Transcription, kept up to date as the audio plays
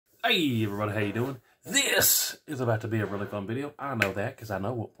Hey everybody, how you doing? This is about to be a really fun video. I know that because I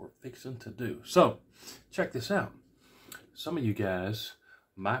know what we're fixing to do. So, check this out. Some of you guys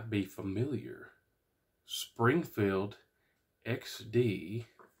might be familiar. Springfield XD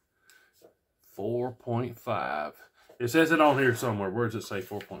 4.5. It says it on here somewhere. Where does it say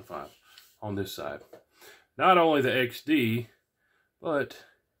 4.5? On this side. Not only the XD, but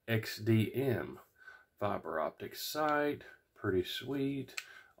XDM. Fiber optic sight. Pretty sweet.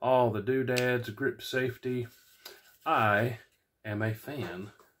 All the doodads, grip safety. I am a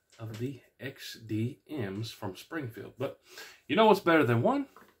fan of the XDMs from Springfield. But you know what's better than one?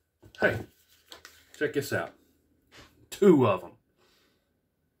 Hey, check this out. 2 of them.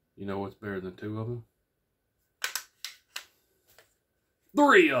 You know what's better than 2 of them?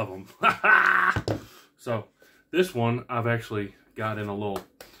 3 of them. So this one I've actually got in a little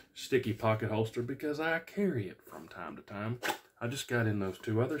sticky pocket holster because I carry it from time to time. I just got in those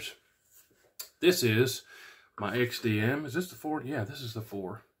 2 others. This is my XDM. Is this the 4? Yeah, this is the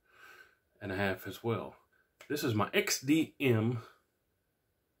 4.5 as well. This is my XDM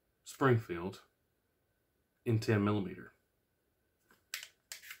Springfield in 10mm.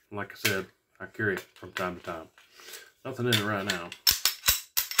 Like I said, I carry it from time to time. Nothing in it right now.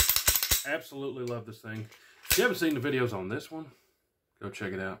 Absolutely love this thing. If you haven't seen the videos on this one, go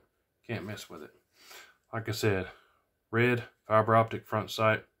check it out. Can't mess with it. Like I said, red fiber optic front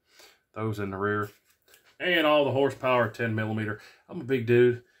sight, those in the rear, and all the horsepower 10mm. I'm a big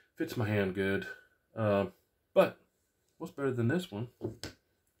dude, fits my hand good. But what's better than this one?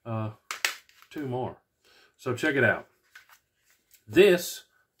 2 more. So check it out. This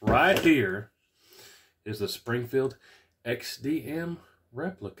right here is the Springfield XDM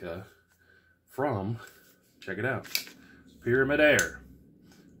replica from, check it out, Pyramid Air.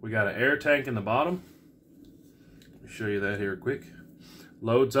 We got an air tank in the bottom. Let me show you that here quick.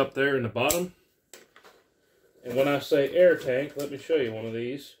 Loads up there in the bottom. And when I say air tank, let me show you one of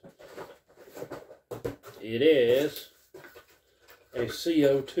these. It is a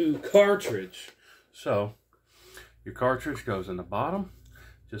CO2 cartridge. So, your cartridge goes in the bottom.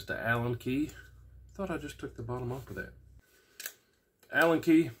 Just an Allen key. Thought I just took the bottom off of that. Allen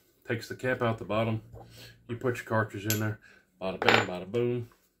key takes the cap out the bottom. You put your cartridge in there. Bada bing, bada boom.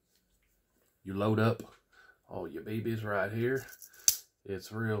 You load up all your babies right here.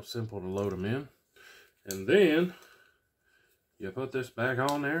 It's real simple to load them in. And then you put this back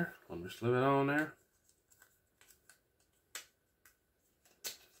on there. Let me slip it on there.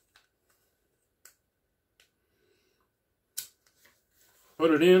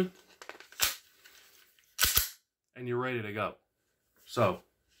 Put it in. And you're ready to go. So,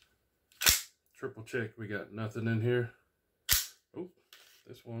 triple check. We got nothing in here. Oh,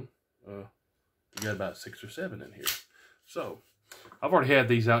 this one. You got about 6 or 7 in here. So, I've already had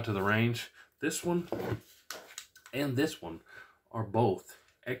these out to the range. This one and this one are both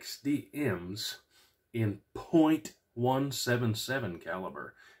XDMs in .177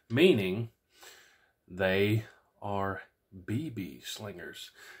 caliber, meaning they are BB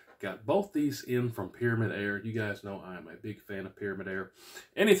slingers. Got both these in from Pyramid Air. You guys know I'm a big fan of Pyramid Air.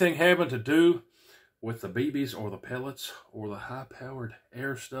 Anything having to do with the BBs or the pellets or the high-powered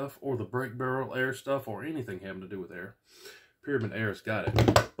air stuff or the brake barrel air stuff or anything having to do with air, Pyramid Air's got it.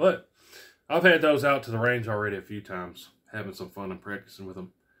 But I've had those out to the range already a few times, having some fun and practicing with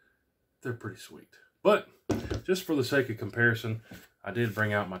them. They're pretty sweet. But just for the sake of comparison, I did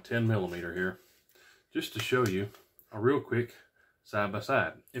bring out my 10mm here just to show you a real quick side by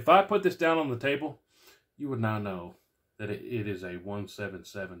side. If I put this down on the table, you would not know that it is a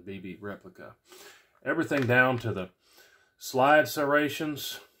 177 BB replica. Everything down to the slide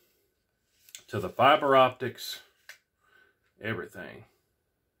serrations, to the fiber optics, everything.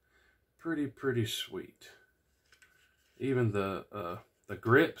 Pretty sweet. Even the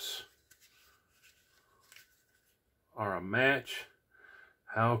grips are a match.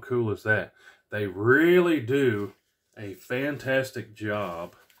 How cool is that? They really do a fantastic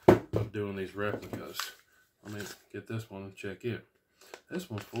job of doing these replicas. Let me get this one and check it. This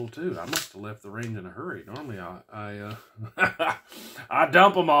one's full too. I must have left the range in a hurry. Normally I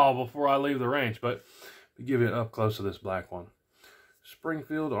dump them all before I leave the range, but we give it up close to this black one.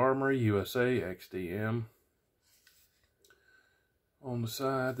 Springfield Armory USA XDM. On the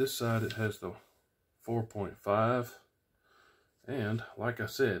side, this side it has the 4.5. And like I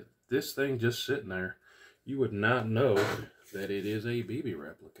said, this thing just sitting there, you would not know that it is a BB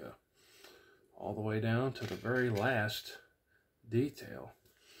replica. All the way down to the very last detail.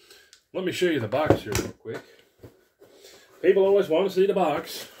 Let me show you the box here real quick. People always want to see the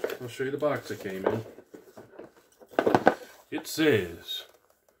box. I'll show you the box that came in. It says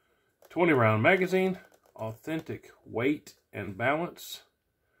 20 round magazine, authentic weight and balance.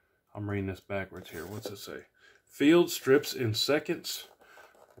 I'm reading this backwards here. What's it say? Field strips in seconds.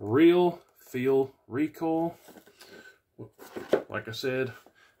 Real feel recoil. Like I said,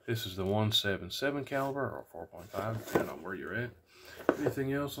 this is the 177 caliber or 4.5, depending on where you're at.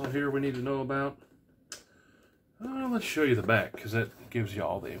 Anything else on here we need to know about? Let's show you the back, because that gives you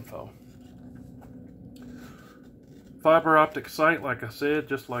all the info. Fiber optic sight, like I said,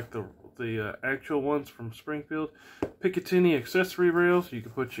 just like the actual ones from Springfield. Picatinny accessory rails. You can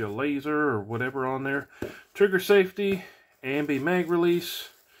put your laser or whatever on there. Trigger safety, ambi mag release.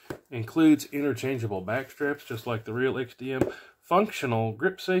 Includes interchangeable back straps, just like the real XDM. Functional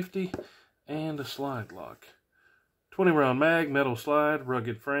grip safety and a slide lock. 20 round mag, metal slide,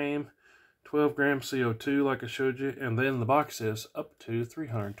 rugged frame. 12 gram CO2 like I showed you. And then the box says up to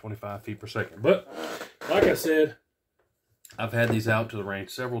 325 feet per second. But like I said, I've had these out to the range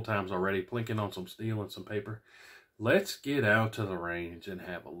several times already, plinking on some steel and some paper. Let's get out to the range and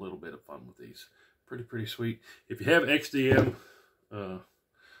have a little bit of fun with these. Pretty sweet. If you have XDM,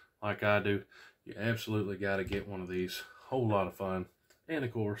 like I do, you absolutely got to get one of these. Whole lot of fun. And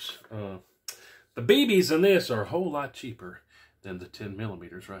of course, the BBs in this are a whole lot cheaper than the 10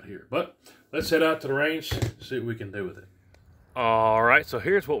 millimeters right here. But let's head out to the range, see what we can do with it. All right, so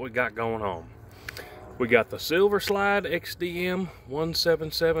here's what we got going on. We got the Silver Slide XDM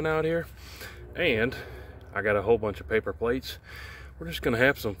 177 out here, and I got a whole bunch of paper plates. We're just gonna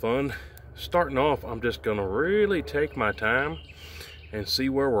have some fun. Starting off, I'm just gonna really take my time and see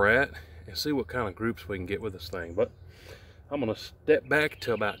where we're at and see what kind of groups we can get with this thing. But I'm gonna step back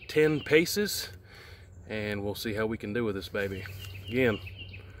to about 10 paces and we'll see how we can do with this baby. Again,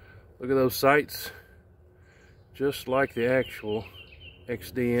 look at those sights, just like the actual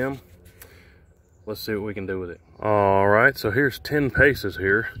XDM. Let's see what we can do with it. All right, so here's 10 paces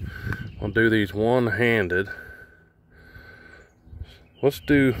here. I'll do these one-handed. Let's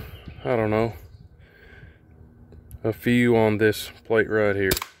do, I don't know, a few on this plate right here.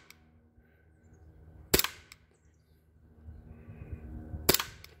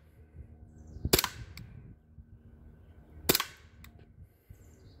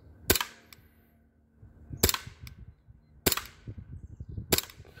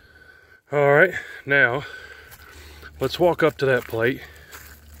 All right, now let's walk up to that plate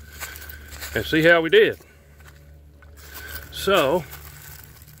and see how we did. So,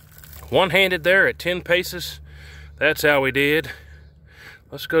 one-handed there at 10 paces, that's how we did.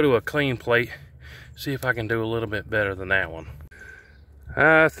 Let's go to a clean plate, see if I can do a little bit better than that one.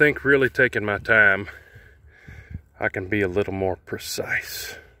 I think really taking my time, I can be a little more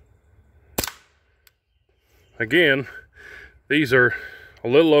precise. Again, these are a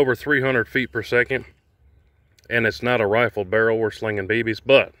little over 300 feet per second, and it's not a rifled barrel we're slinging BBs,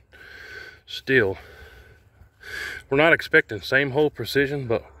 but still, we're not expecting same hole precision,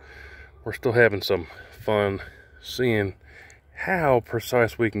 but we're still having some fun seeing how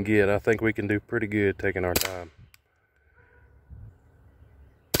precise we can get. I think we can do pretty good taking our time.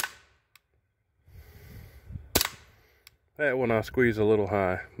 That one I squeezed a little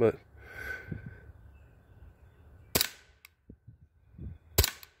high, but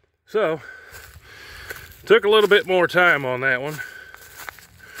so, took a little bit more time on that one.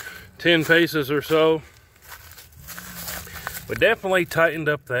 10 paces or so. But definitely tightened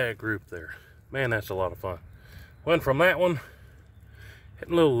up that group there. Man, that's a lot of fun. Went from that one,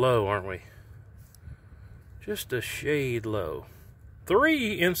 hitting a little low, aren't we? Just a shade low.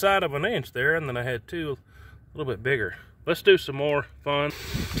 3 inside of an inch there, and then I had 2 a little bit bigger. Let's do some more fun.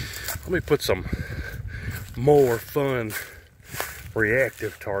 Let me put some more fun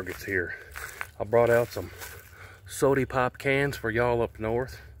reactive targets here. I brought out some Sody Pop cans for y'all up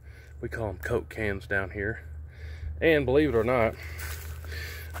north. We call them Coke cans down here. And believe it or not,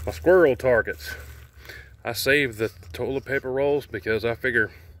 my squirrel targets. I saved the toilet paper rolls because I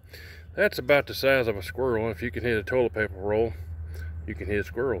figure that's about the size of a squirrel. If you can hit a toilet paper roll, you can hit a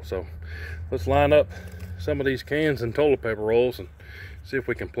squirrel. So let's line up some of these cans and toilet paper rolls and see if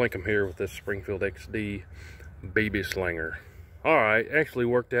we can plink them here with this Springfield XD BB Slinger. All right, actually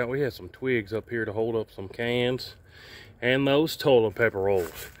worked out. We had some twigs up here to hold up some cans and those toilet paper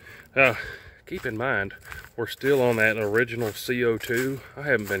rolls. Keep in mind, we're still on that original CO2. I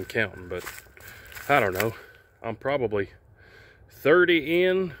haven't been counting, but I don't know. I'm probably 30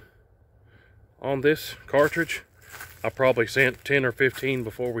 in on this cartridge. I probably sent 10 or 15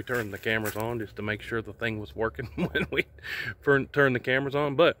 before we turned the cameras on, just to make sure the thing was working when we turned the cameras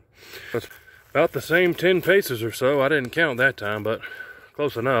on. But it's about the same 10 paces or so. I didn't count that time, but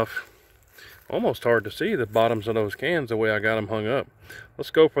close enough. Almost hard to see the bottoms of those cans the way I got them hung up.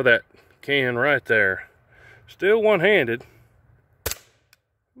 Let's go for that can right there. Still one-handed.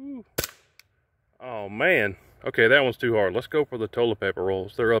 Oh man. Okay, that one's too hard. Let's go for the toilet paper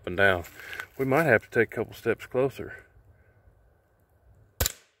rolls. They're up and down. We might have to take a couple steps closer.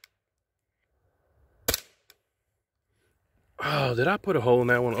 Oh, did I put a hole in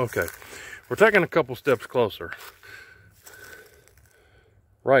that one? Okay. We're taking a couple steps closer.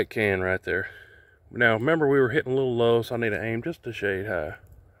 Right can right there. Now, remember we were hitting a little low, so I need to aim just a shade high.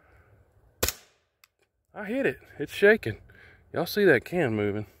 I hit it. It's shaking. Y'all see that can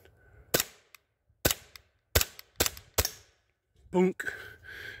moving. Boonk.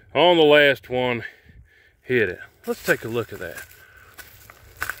 On the last one, hit it. Let's take a look at that.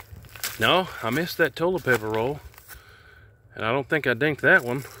 No, I missed that toilet paper roll. And I don't think I dinked that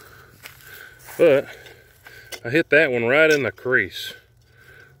one. But I hit that one right in the crease.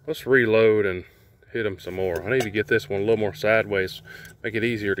 Let's reload and hit them some more. I need to get this one a little more sideways. Make it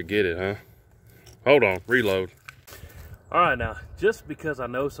easier to get it, huh? Hold on, reload. All right, now, just because I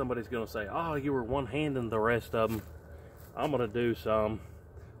know somebody's gonna say, oh, you were one-handing the rest of them, I'm gonna do some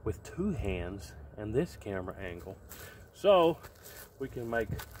with two hands and this camera angle. So we can make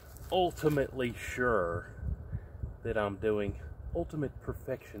ultimately sure that I'm doing ultimate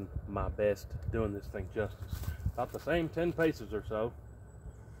perfection, my best, doing this thing justice. About the same 10 paces or so.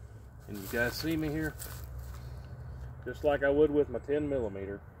 And you guys see me here? Just like I would with my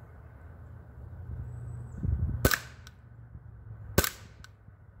 10mm.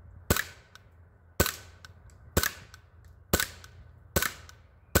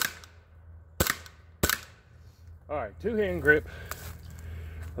 All right, two-hand grip.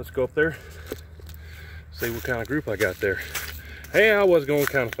 Let's go up there. See what kind of group I got there. Hey, I was going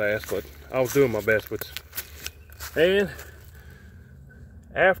kind of fast, but I was doing my best with it. And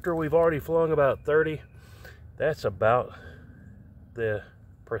after we've already flung about 30, that's about the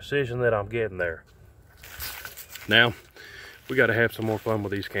precision that I'm getting there. Now, we got to have some more fun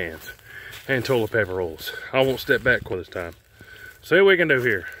with these cans and toilet paper rolls. I won't step back for this time. See what we can do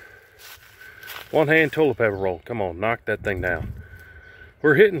here. One hand toilet paper roll. Come on, knock that thing down.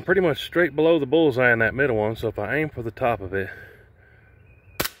 We're hitting pretty much straight below the bullseye in that middle one, so if I aim for the top of it,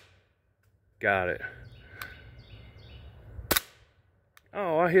 got it.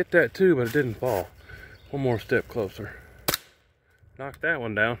 Oh, I hit that too, but it didn't fall. One more step closer. Knock that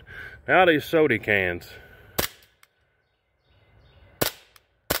one down. Now these soda cans.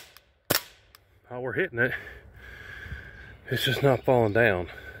 Oh, we're hitting it. It's just not falling down.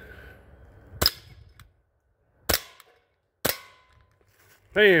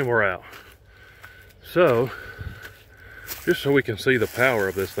 And we're out. So, just so we can see the power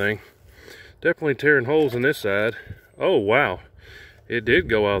of this thing, definitely tearing holes in this side. Oh wow, it did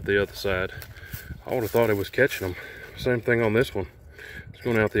go out the other side. I would have thought it was catching them. Same thing on this one. It's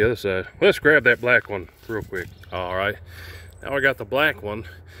going out the other side. Let's grab that black one real quick. All right, now I got the black one.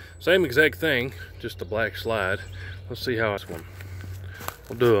 Same exact thing, just the black slide. Let's see how it's one.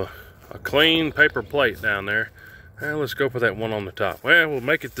 We'll do a clean paper plate down there. And let's go for that one on the top. Well, we'll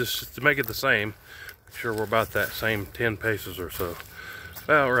make it the same. Make sure we're about that same 10 paces or so.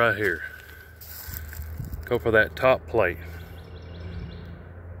 About right here. Go for that top plate.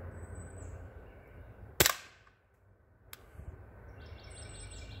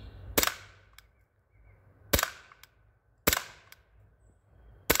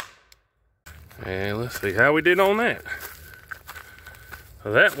 And let's see how we did on that.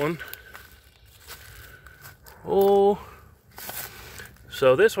 That one. Oh,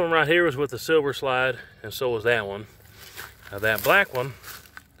 so this one right here was with the silver slide, and so was that one. Now that black one,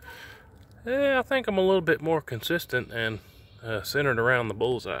 I think I'm a little bit more consistent and centered around the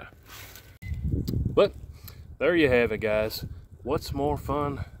bullseye. But there you have it, guys. What's more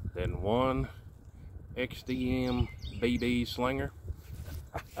fun than one XDM BB slinger?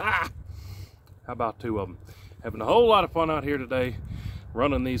 How about two of them? Having a whole lot of fun out here today.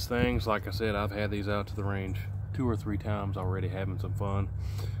 Running these things. Like I said, I've had these out to the range 2 or 3 times already, having some fun,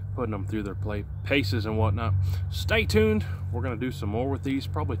 putting them through their paces and whatnot. Stay tuned. We're going to do some more with these,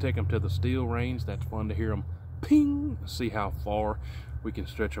 probably take them to the steel range. That's fun to hear them ping, see how far we can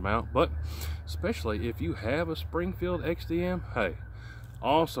stretch them out. But especially if you have a Springfield XDM, hey,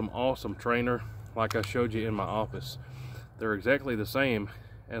 awesome trainer. Like I showed you in my office, they're exactly the same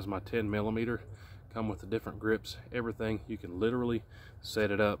as my 10mm. Come with the different grips, everything. You can literally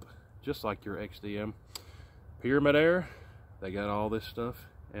set it up just like your XDM. Pyramyd Air, they got all this stuff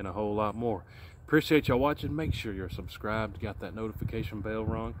and a whole lot more. Appreciate y'all watching. Make sure you're subscribed, got that notification bell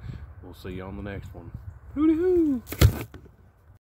rung. We'll see you on the next one. Hooty hoo!